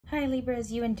Hi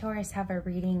Libras, you and Taurus have a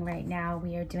reading right now.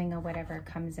 We are doing a whatever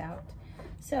comes out.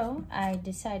 So I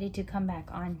decided to come back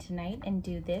on tonight and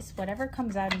do this. Whatever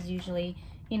comes out is usually,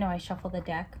 I shuffle the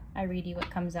deck. I read you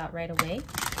what comes out right away.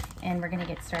 And we're going to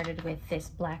get started with this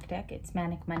black deck. It's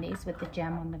Manic Mondays with the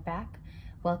gem on the back.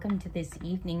 Welcome to this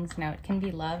evening's. Now it can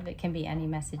be love. It can be any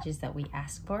messages that we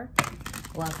ask for.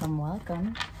 Welcome,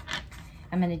 welcome.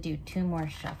 I'm going to do 2 more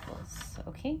shuffles,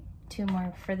 okay? 2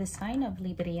 more for the sign of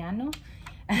Libriano.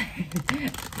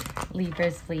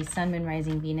 Libras, please. Sun, Moon,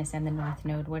 Rising, Venus, and the North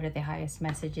Node. What are the highest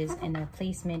messages in their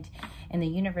placement in the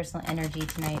universal energy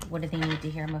tonight? What do they need to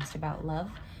hear most about love?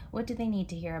 What do they need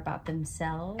to hear about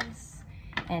themselves?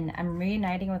 And I'm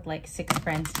reuniting with like 6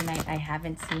 friends tonight I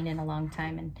haven't seen in a long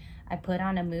time. And I put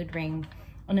on a mood ring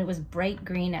and it was bright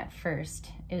green at first.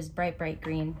 It was bright, bright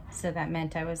green. So that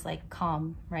meant I was like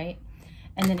calm, right?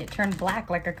 And then it turned black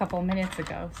like a couple minutes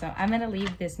ago. So I'm going to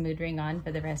leave this mood ring on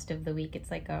for the rest of the week. It's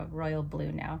like a royal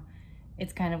blue now.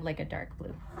 It's kind of like a dark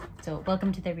blue. So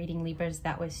welcome to the reading, Libras.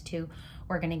 That was 2.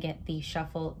 We're going to get the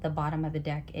shuffle. The bottom of the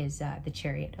deck is the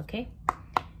Chariot, okay?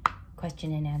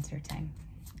 Question and answer time.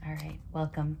 All right,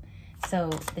 welcome. So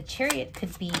the Chariot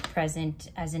could be present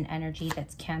as an energy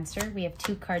that's Cancer. We have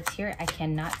 2 cards here. I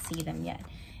cannot see them yet.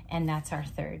 And that's our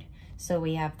 3rd. So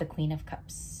we have the Queen of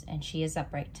Cups, and she is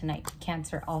upright tonight.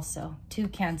 Cancer also. 2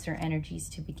 Cancer energies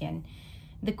to begin.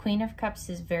 The Queen of Cups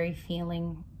is very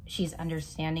feeling. She's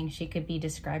understanding. She could be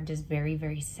described as very,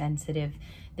 very sensitive.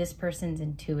 This person's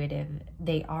intuitive.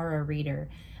 They are a reader.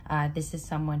 This is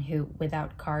someone who,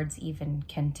 without cards even,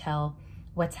 can tell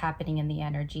what's happening in the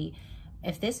energy.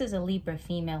 If this is a Libra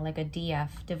female, like a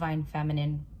DF, Divine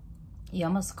Feminine, you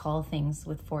almost call things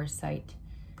with foresight.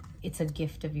 It's a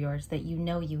gift of yours that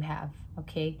you have,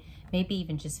 okay? Maybe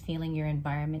even just feeling your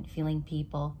environment, feeling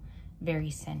people, very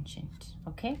sentient,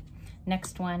 okay?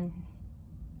 Next one,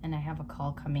 and I have a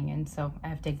call coming in, so I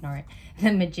have to ignore it.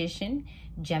 The Magician,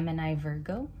 Gemini,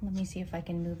 Virgo. Let me see if I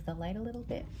can move the light a little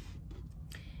bit.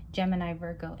 Gemini,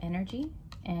 Virgo energy,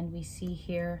 and we see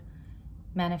here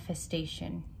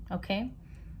manifestation, okay?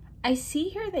 I see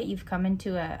here that you've come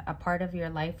into a part of your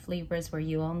life, Libras, where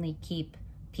you only keep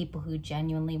people who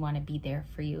genuinely want to be there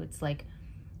for you. It's like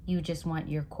you just want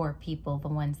your core people, the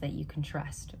ones that you can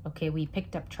trust. Okay, we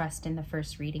picked up trust in the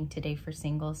first reading today for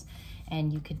singles,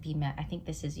 and you could be met. I think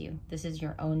this is you. This is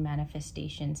your own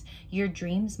manifestations. Your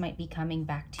dreams might be coming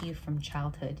back to you from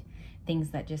childhood, things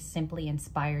that just simply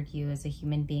inspired you as a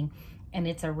human being, and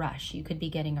it's a rush. You could be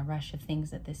getting a rush of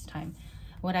things at this time.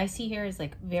 What I see here is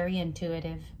like very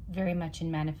intuitive, very much in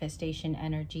manifestation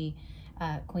energy.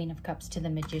 Queen of Cups to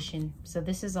the Magician. So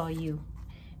this is all you.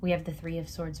 We have the 3 of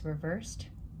Swords reversed.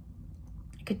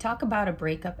 I could talk about a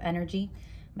breakup energy.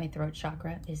 My throat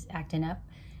chakra is acting up.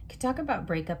 Could talk about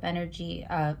breakup energy,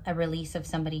 a release of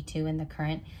somebody too in the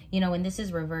current. When this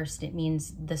is reversed, it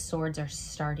means the swords are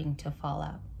starting to fall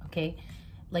out, okay?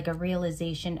 Like a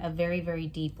realization, a very, very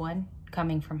deep one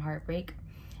coming from heartbreak.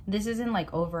 This isn't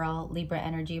like overall Libra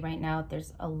energy right now.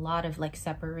 There's a lot of like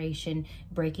separation,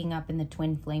 breaking up in the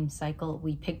twin flame cycle.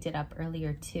 We picked it up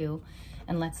earlier too.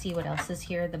 And let's see what else is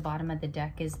here. The bottom of the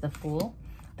deck is the Fool,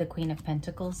 the Queen of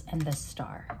Pentacles, and the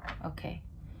Star. Okay.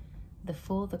 The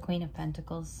Fool, the Queen of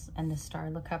Pentacles, and the Star.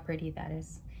 Look how pretty that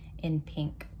is in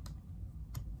pink.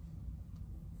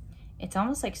 It's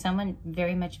almost like someone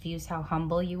very much views how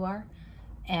humble you are.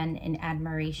 And in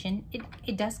admiration,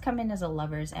 it does come in as a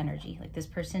lover's energy. Like this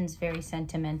person's very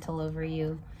sentimental over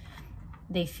you.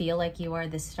 They feel like you are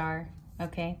the star,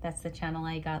 okay? That's the channel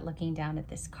I got looking down at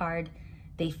this card.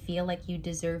 They feel like you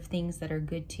deserve things that are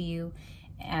good to you.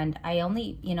 And I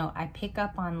only, I pick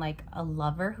up on like a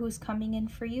lover who's coming in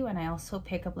for you. And I also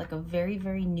pick up like a very,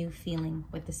 very new feeling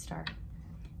with the star.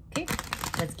 Okay,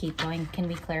 let's keep going. Can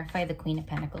we clarify the Queen of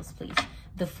Pentacles, please?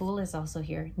 The Fool is also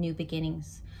here. New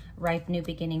beginnings. Ripe new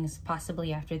beginnings,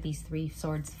 possibly after these 3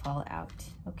 swords fall out.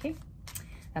 Okay,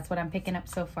 that's what I'm picking up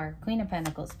so far. Queen of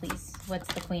Pentacles, please.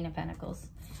 What's the Queen of Pentacles?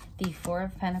 The 4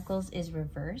 of Pentacles is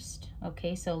reversed.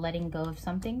 Okay, so letting go of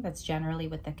something. That's generally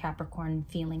what the Capricorn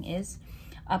feeling is.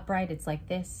 Upright, it's like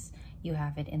this. You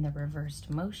have it in the reversed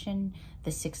motion.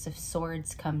 The 6 of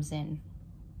Swords comes in.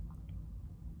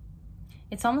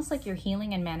 It's almost like you're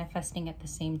healing and manifesting at the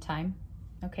same time.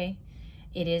 Okay.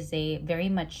 It is a very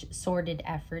much sorted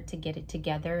effort to get it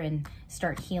together and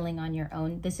start healing on your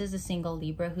own. This is a single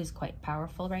Libra who's quite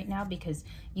powerful right now because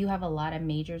you have a lot of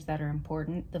majors that are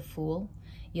important. The Fool,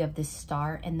 you have the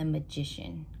Star, and the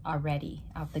Magician already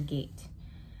out the gate.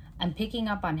 I'm picking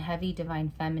up on heavy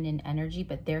Divine Feminine energy,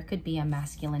 but there could be a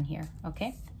masculine here,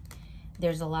 okay?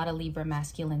 There's a lot of Libra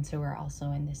masculines who are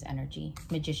also in this energy.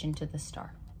 Magician to the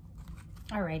Star.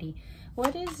 Alrighty,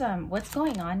 What's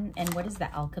going on, and what is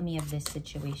the alchemy of this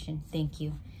situation? Thank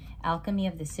you. Alchemy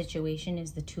of the situation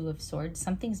is the Two of Swords.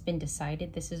 Something's been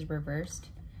decided. This is reversed.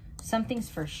 Something's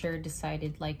for sure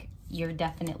decided. Like, you're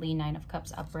definitely Nine of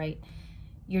Cups upright.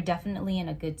 You're definitely in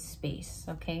a good space,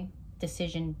 okay?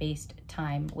 Decision-based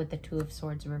time with the Two of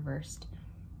Swords reversed.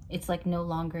 It's like no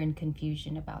longer in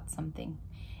confusion about something.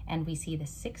 And we see the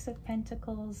Six of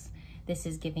Pentacles. This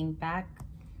is giving back.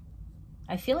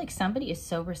 I feel like somebody is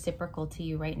so reciprocal to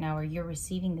you right now, or you're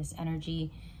receiving this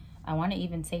energy. I want to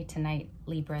even say tonight,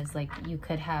 Libras, like you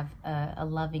could have a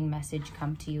loving message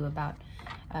come to you about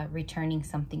returning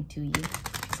something to you,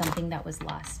 something that was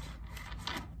lost.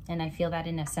 And I feel that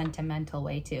in a sentimental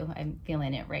way too. I'm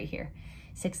feeling it right here.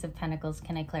 Six of Pentacles.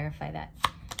 Can I clarify that?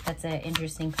 That's an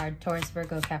interesting card. Taurus,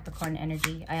 Virgo, Capricorn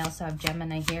energy. I also have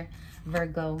Gemini here,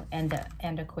 Virgo, and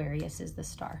Aquarius is the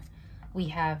star. We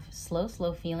have slow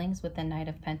feelings with the Knight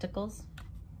of Pentacles.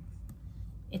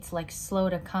 It's like slow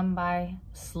to come by,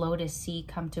 slow to see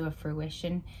come to a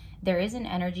fruition. There is an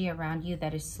energy around you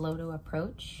that is slow to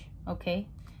approach, okay?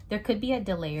 There could be a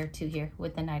delay or two here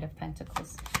with the Knight of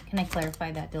Pentacles. Can I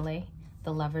clarify that delay?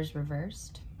 The Lovers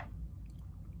reversed.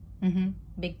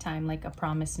 Big time, like a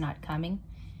promise not coming.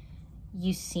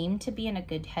 You seem to be in a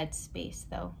good headspace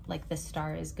though. Like the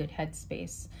Star is good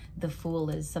headspace. The Fool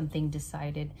is something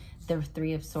decided. The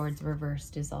Three of Swords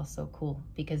reversed is also cool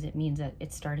because it means that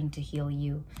it's starting to heal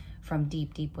you from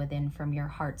deep within, from your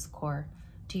heart's core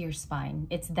to your spine.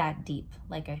 It's that deep.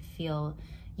 Like I feel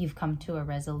you've come to a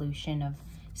resolution of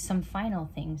some final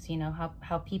things, you know,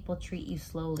 how people treat you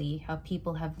slowly, how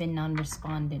people have been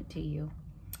non-respondent to you.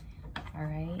 All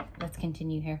right, let's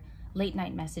continue here. Late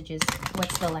night messages.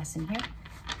 What's the lesson here?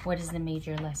 What is the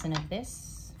major lesson of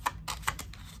this?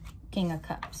 King of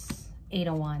Cups, Eight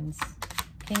of Wands.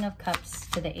 King of Cups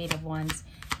to the Eight of Wands.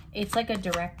 It's like a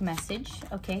direct message,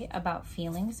 okay, about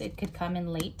feelings. It could come in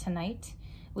late tonight.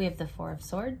 We have the Four of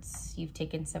Swords. You've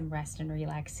taken some rest and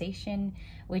relaxation,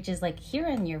 which is like here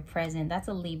in your present. That's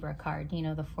a Libra card. You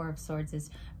know, the Four of Swords is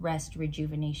rest,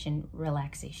 rejuvenation,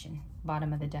 relaxation.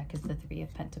 Bottom of the deck is the Three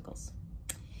of Pentacles.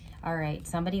 All right,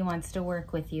 somebody wants to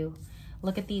work with you.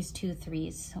 Look at these two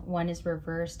threes. One is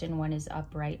reversed and one is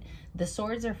upright. The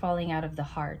swords are falling out of the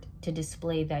heart to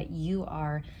display that you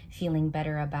are feeling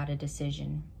better about a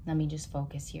decision. Let me just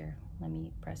focus here. Let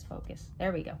me press focus.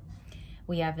 There we go.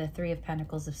 We have the Three of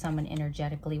Pentacles of someone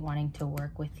energetically wanting to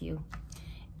work with you.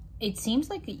 It seems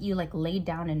like you like laid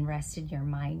down and rested your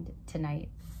mind tonight.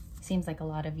 Seems like a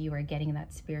lot of you are getting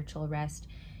that spiritual rest,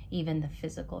 even the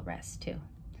physical rest too.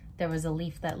 There was a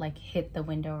leaf that like hit the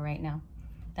window right now.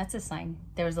 That's a sign.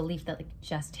 There was a leaf that like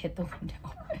just hit the window.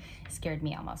 It scared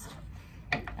me almost.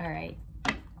 All right.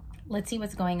 Let's see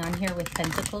what's going on here with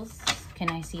Pentacles.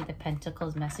 Can I see the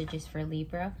Pentacles messages for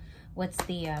Libra? What's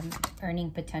the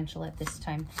earning potential at this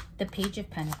time? The Page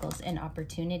of Pentacles, an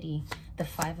opportunity. The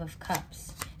Five of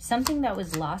Cups. Something that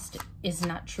was lost is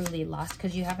not truly lost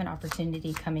because you have an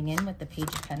opportunity coming in with the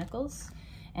Page of Pentacles.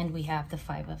 And we have the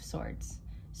Five of Swords.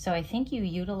 So I think you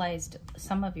utilized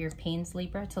some of your pains,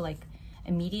 Libra, to like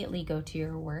immediately go to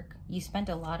your work. You spent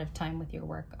a lot of time with your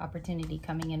work. Opportunity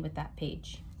coming in with that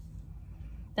page.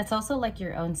 That's also like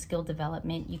your own skill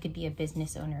development. You could be a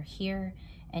business owner here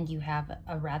and you have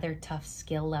a rather tough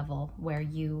skill level where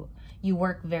you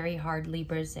work very hard,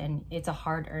 Libras, and it's a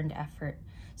hard-earned effort.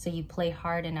 So you play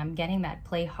hard, and I'm getting that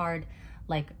play hard,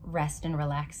 like rest and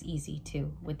relax easy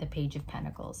too with the Page of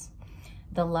Pentacles.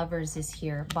 The Lovers is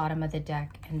here, bottom of the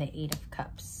deck, and the Eight of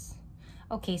Cups.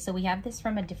 Okay, so we have this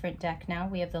from a different deck now.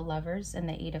 We have the Lovers and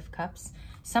the Eight of Cups.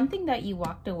 Something that you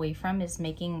walked away from is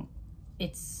making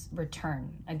its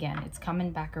return again. It's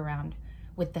coming back around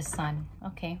with the Sun,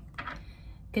 okay?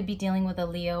 Could be dealing with a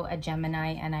Leo, a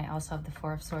Gemini, and I also have the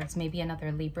Four of Swords. Maybe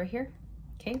another Libra here,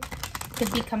 okay?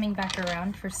 Could be coming back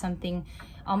around for something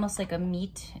almost like a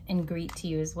meet and greet to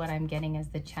you is what I'm getting as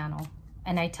the channel.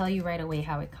 And I tell you right away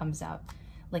how it comes out.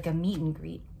 Like a meet and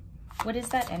greet. What is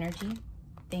that energy?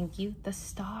 Thank you. The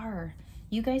Star.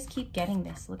 You guys keep getting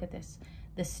this. Look at this.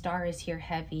 The Star is here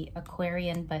heavy.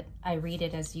 Aquarian, but I read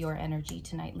it as your energy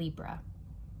tonight, Libra.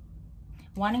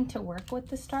 Wanting to work with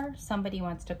the Star. Somebody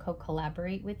wants to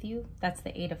co-collaborate with you. That's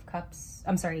the Eight of Cups.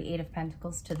 I'm sorry, Eight of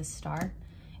Pentacles to the Star.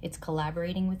 It's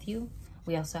collaborating with you.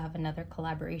 We also have another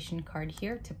collaboration card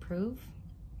here to prove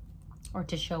or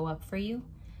to show up for you.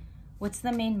 What's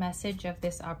the main message of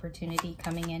this opportunity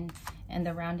coming in and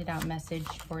the rounded out message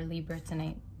for Libra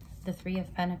tonight? The Three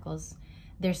of Pentacles.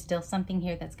 There's still something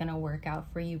here that's going to work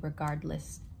out for you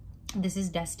regardless. This is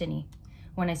destiny.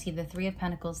 When I see the Three of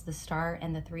Pentacles, the Star,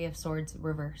 and the Three of Swords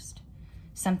reversed.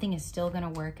 Something is still going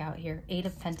to work out here. Eight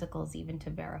of Pentacles even to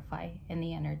verify in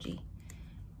the energy.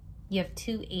 You have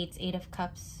 2 8s, 8 of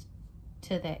Cups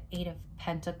to the 8 of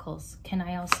Pentacles. Can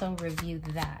I also review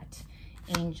that?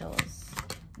 Angels,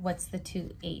 what's the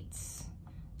 2 8s?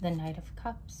 The Knight of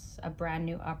Cups, a brand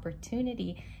new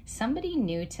opportunity. Somebody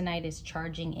new tonight is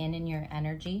charging in your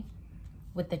energy,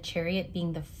 with the Chariot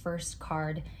being the first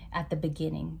card at the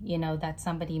beginning. You know, that's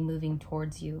somebody moving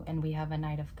towards you, and we have a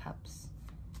Knight of Cups.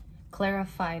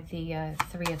 Clarify the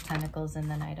 3 of Pentacles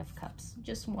and the Knight of Cups.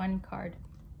 Just one card,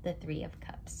 the 3 of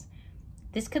Cups.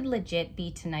 This could legit be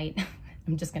tonight.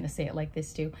 I'm just going to say it like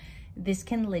this too. This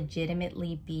can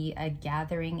legitimately be a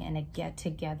gathering and a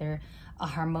get-together, a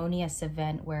harmonious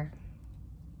event where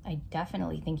I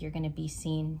definitely think you're going to be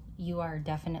seen. You are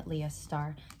definitely a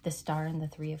star. The Star and the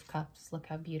 3 of Cups. Look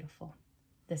how beautiful.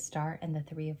 The Star and the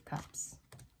 3 of Cups.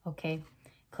 Okay.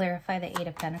 Clarify the 8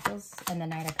 of Pentacles and the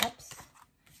Knight of Cups.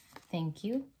 Thank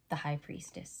you. The High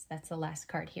Priestess. That's the last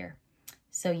card here.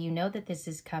 So you know that this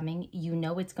is coming. You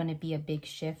know it's going to be a big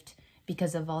shift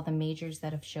because of all the majors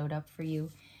that have showed up for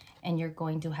you. And you're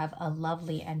going to have a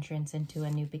lovely entrance into a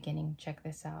new beginning. Check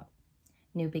this out.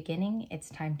 New beginning. It's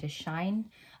time to shine.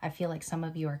 I feel like some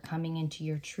of you are coming into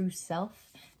your true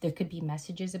self. There could be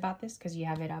messages about this because you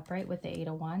have it upright with the 8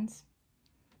 of Wands.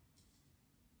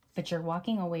 But you're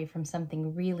walking away from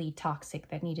something really toxic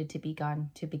that needed to be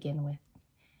gone to begin with.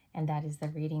 And that is the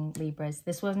reading, Libras.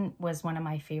 This one was one of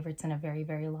my favorites in a very,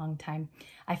 very long time.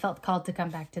 I felt called to come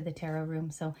back to the tarot room.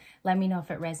 So let me know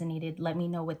if it resonated. Let me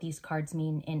know what these cards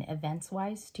mean in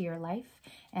events-wise to your life.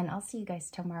 And I'll see you guys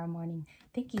tomorrow morning.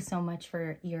 Thank you so much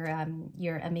for your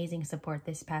amazing support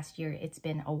this past year. It's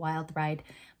been a wild ride,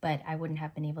 but I wouldn't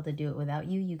have been able to do it without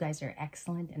you. You guys are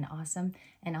excellent and awesome.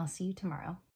 And I'll see you tomorrow.